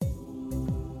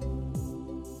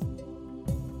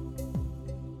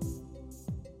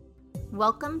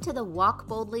Welcome to the Walk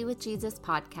Boldly with Jesus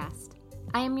podcast.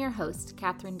 I am your host,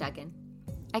 Katherine Duggan.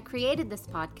 I created this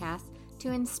podcast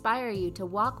to inspire you to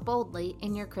walk boldly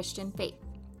in your Christian faith.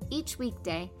 Each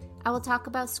weekday, I will talk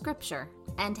about Scripture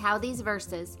and how these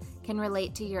verses can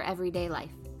relate to your everyday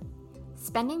life.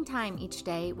 Spending time each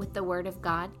day with the Word of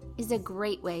God is a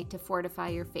great way to fortify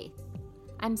your faith.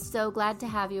 I'm so glad to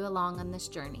have you along on this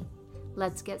journey.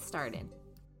 Let's get started.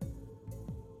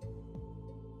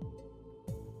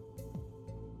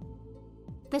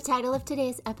 The title of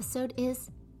today's episode is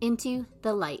Into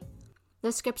the Light.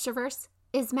 The scripture verse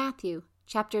is Matthew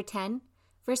chapter 10,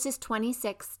 verses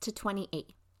 26 to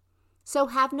 28. So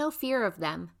have no fear of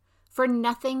them, for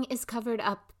nothing is covered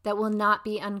up that will not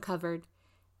be uncovered,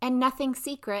 and nothing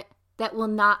secret that will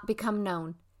not become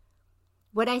known.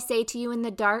 What I say to you in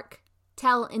the dark,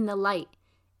 tell in the light,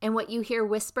 and what you hear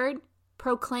whispered,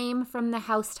 proclaim from the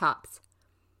housetops.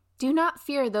 Do not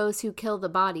fear those who kill the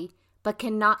body, but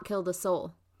cannot kill the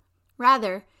soul.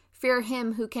 Rather, fear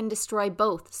him who can destroy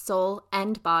both soul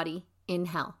and body in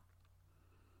hell.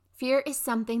 Fear is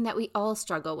something that we all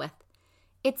struggle with.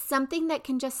 It's something that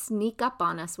can just sneak up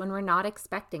on us when we're not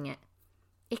expecting it.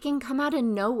 It can come out of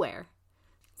nowhere.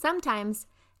 Sometimes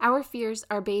our fears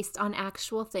are based on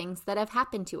actual things that have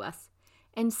happened to us,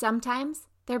 and sometimes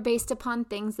they're based upon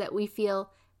things that we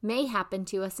feel may happen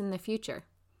to us in the future.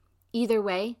 Either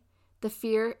way, the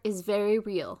fear is very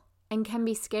real and can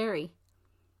be scary.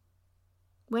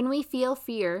 When we feel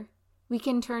fear, we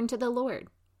can turn to the Lord,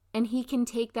 and He can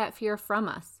take that fear from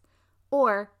us,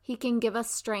 or He can give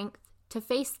us strength to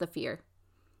face the fear.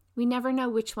 We never know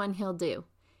which one He'll do.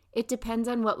 It depends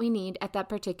on what we need at that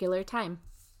particular time.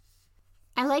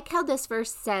 I like how this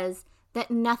verse says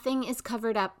that nothing is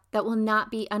covered up that will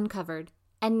not be uncovered,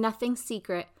 and nothing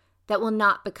secret that will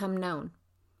not become known.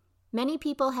 Many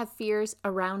people have fears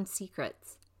around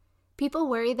secrets. People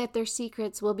worry that their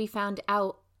secrets will be found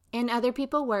out, and other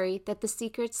people worry that the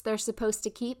secrets they're supposed to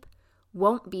keep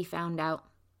won't be found out.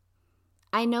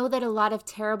 I know that a lot of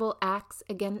terrible acts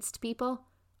against people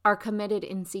are committed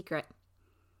in secret.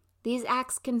 These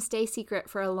acts can stay secret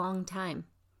for a long time.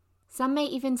 Some may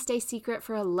even stay secret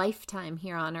for a lifetime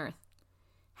here on earth.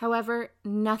 However,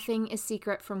 nothing is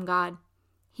secret from God.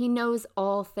 He knows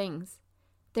all things.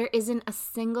 There isn't a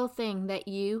single thing that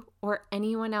you or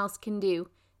anyone else can do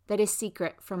that is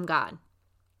secret from God.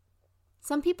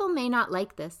 Some people may not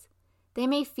like this. They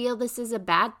may feel this is a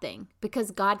bad thing because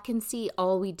God can see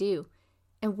all we do,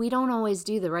 and we don't always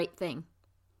do the right thing.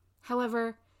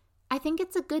 However, I think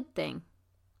it's a good thing.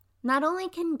 Not only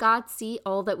can God see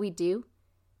all that we do,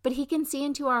 but He can see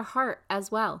into our heart as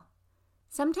well.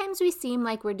 Sometimes we seem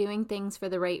like we're doing things for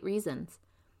the right reasons.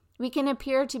 We can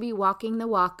appear to be walking the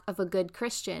walk of a good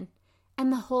Christian,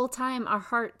 and the whole time our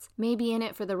hearts may be in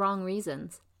it for the wrong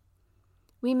reasons.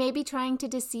 We may be trying to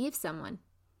deceive someone,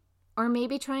 or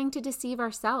maybe trying to deceive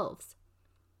ourselves.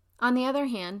 On the other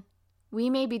hand, we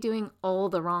may be doing all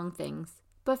the wrong things,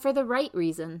 but for the right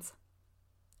reasons.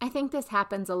 I think this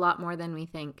happens a lot more than we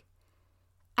think.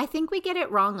 I think we get it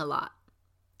wrong a lot,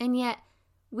 and yet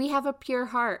we have a pure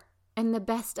heart and the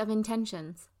best of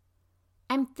intentions.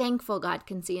 I'm thankful God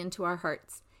can see into our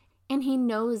hearts, and He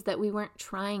knows that we weren't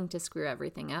trying to screw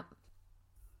everything up.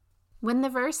 When the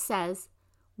verse says,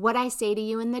 "What I say to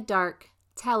you in the dark,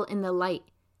 tell in the light,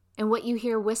 and what you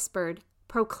hear whispered,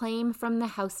 proclaim from the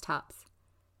housetops,"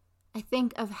 I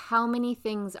think of how many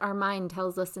things our mind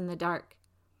tells us in the dark.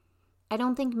 I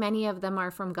don't think many of them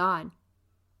are from God.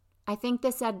 I think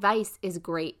this advice is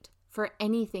great for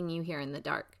anything you hear in the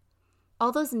dark.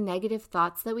 All those negative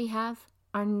thoughts that we have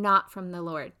are not from the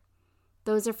Lord.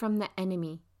 Those are from the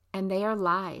enemy, and they are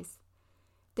lies.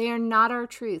 They are not our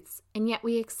truths, and yet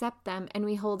we accept them and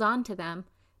we hold on to them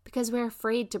because we're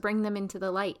afraid to bring them into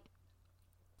the light.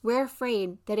 We're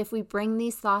afraid that if we bring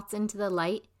these thoughts into the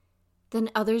light,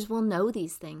 then others will know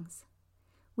these things.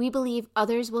 We believe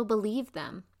others will believe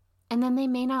them, and then they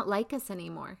may not like us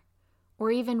anymore. Or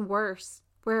even worse,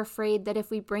 we're afraid that if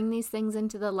we bring these things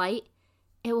into the light,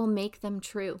 it will make them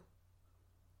true.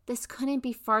 This couldn't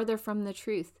be farther from the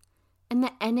truth, and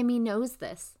the enemy knows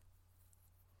this.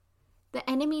 The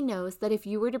enemy knows that if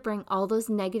you were to bring all those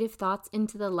negative thoughts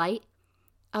into the light,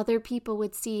 other people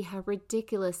would see how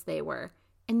ridiculous they were,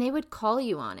 and they would call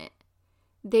you on it.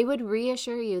 They would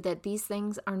reassure you that these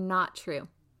things are not true.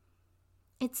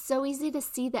 It's so easy to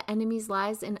see the enemy's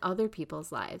lies in other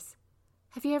people's lives.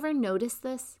 Have you ever noticed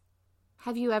this?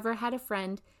 Have you ever had a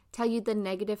friend tell you the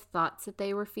negative thoughts that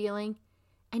they were feeling,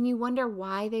 and you wonder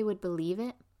why they would believe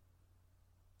it?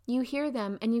 You hear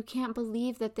them, and you can't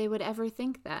believe that they would ever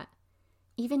think that.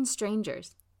 Even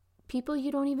strangers, people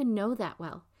you don't even know that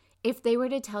well. If they were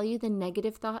to tell you the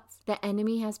negative thoughts the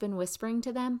enemy has been whispering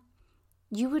to them,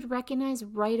 you would recognize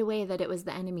right away that it was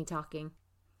the enemy talking.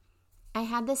 I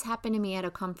had this happen to me at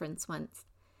a conference once.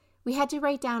 We had to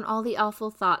write down all the awful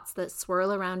thoughts that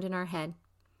swirl around in our head.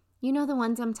 You know the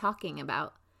ones I'm talking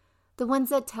about. The ones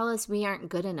that tell us we aren't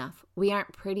good enough, we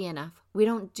aren't pretty enough, we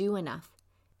don't do enough.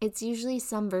 It's usually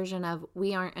some version of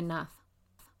we aren't enough.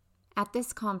 At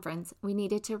this conference, we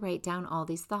needed to write down all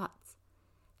these thoughts.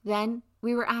 Then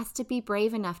we were asked to be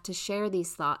brave enough to share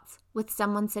these thoughts with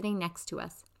someone sitting next to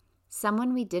us,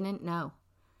 someone we didn't know.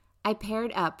 I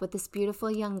paired up with this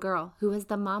beautiful young girl who was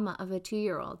the mama of a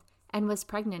 2-year-old and was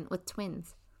pregnant with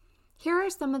twins. Here are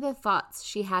some of the thoughts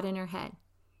she had in her head.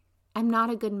 I'm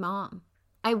not a good mom.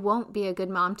 I won't be a good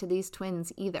mom to these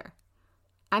twins either.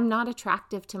 I'm not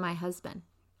attractive to my husband.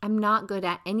 I'm not good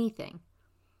at anything.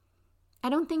 I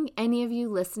don't think any of you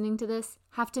listening to this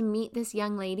have to meet this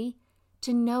young lady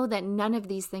to know that none of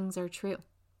these things are true.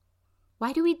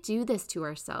 Why do we do this to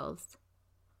ourselves?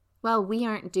 Well, we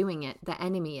aren't doing it, the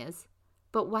enemy is.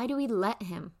 But why do we let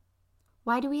him?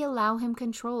 Why do we allow him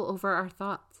control over our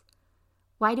thoughts?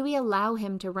 Why do we allow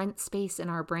him to rent space in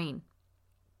our brain?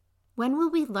 When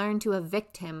will we learn to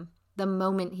evict him the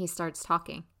moment he starts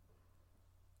talking?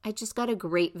 I just got a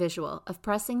great visual of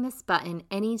pressing this button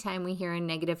anytime we hear a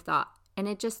negative thought, and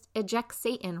it just ejects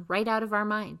Satan right out of our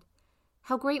mind.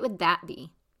 How great would that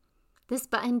be? This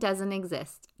button doesn't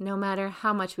exist, no matter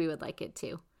how much we would like it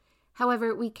to.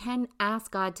 However, we can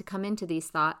ask God to come into these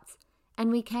thoughts,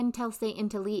 and we can tell Satan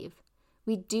to leave.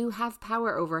 We do have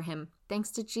power over him,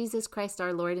 thanks to Jesus Christ,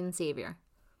 our Lord and Savior.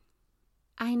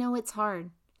 I know it's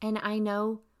hard, and I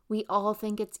know we all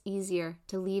think it's easier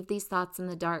to leave these thoughts in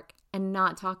the dark and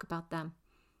not talk about them.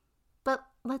 But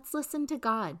let's listen to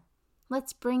God.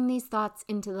 Let's bring these thoughts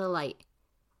into the light.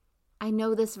 I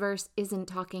know this verse isn't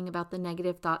talking about the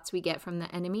negative thoughts we get from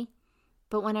the enemy,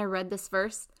 but when I read this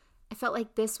verse, I felt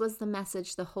like this was the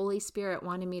message the Holy Spirit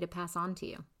wanted me to pass on to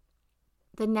you.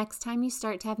 The next time you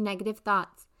start to have negative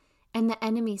thoughts and the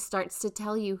enemy starts to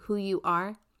tell you who you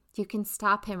are, you can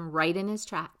stop him right in his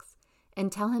tracks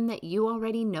and tell him that you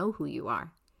already know who you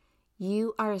are.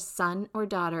 You are a son or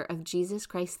daughter of Jesus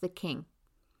Christ the King.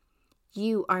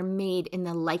 You are made in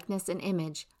the likeness and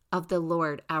image of the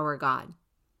Lord our God.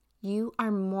 You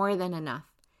are more than enough,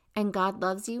 and God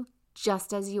loves you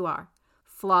just as you are,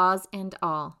 flaws and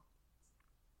all.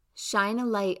 Shine a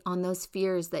light on those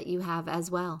fears that you have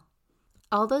as well.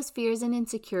 All those fears and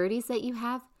insecurities that you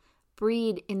have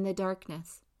breed in the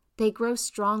darkness. They grow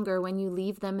stronger when you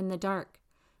leave them in the dark.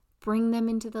 Bring them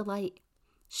into the light.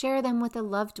 Share them with a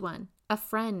loved one, a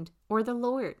friend, or the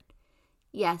Lord.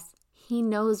 Yes, He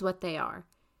knows what they are,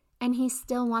 and He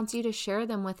still wants you to share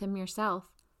them with Him yourself.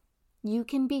 You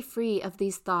can be free of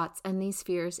these thoughts and these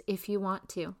fears if you want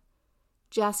to.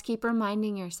 Just keep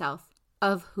reminding yourself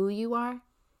of who you are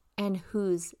and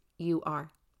whose you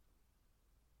are.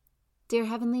 Dear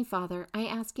Heavenly Father, I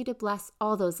ask you to bless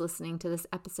all those listening to this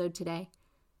episode today.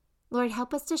 Lord,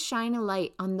 help us to shine a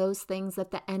light on those things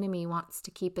that the enemy wants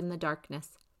to keep in the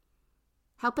darkness.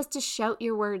 Help us to shout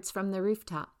your words from the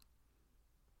rooftop.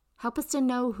 Help us to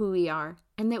know who we are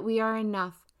and that we are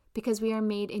enough because we are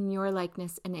made in your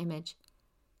likeness and image.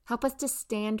 Help us to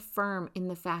stand firm in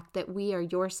the fact that we are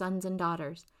your sons and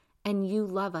daughters and you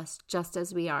love us just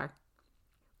as we are.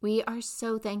 We are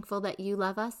so thankful that you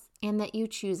love us and that you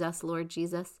choose us, Lord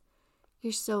Jesus.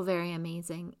 You're so very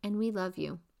amazing, and we love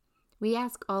you. We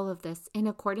ask all of this in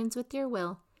accordance with your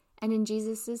will, and in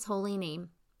Jesus' holy name,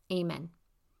 amen.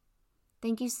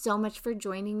 Thank you so much for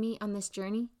joining me on this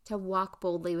journey to walk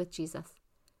boldly with Jesus.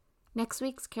 Next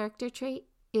week's character trait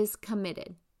is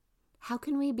committed. How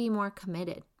can we be more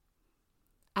committed?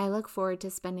 I look forward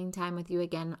to spending time with you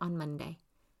again on Monday.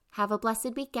 Have a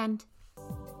blessed weekend.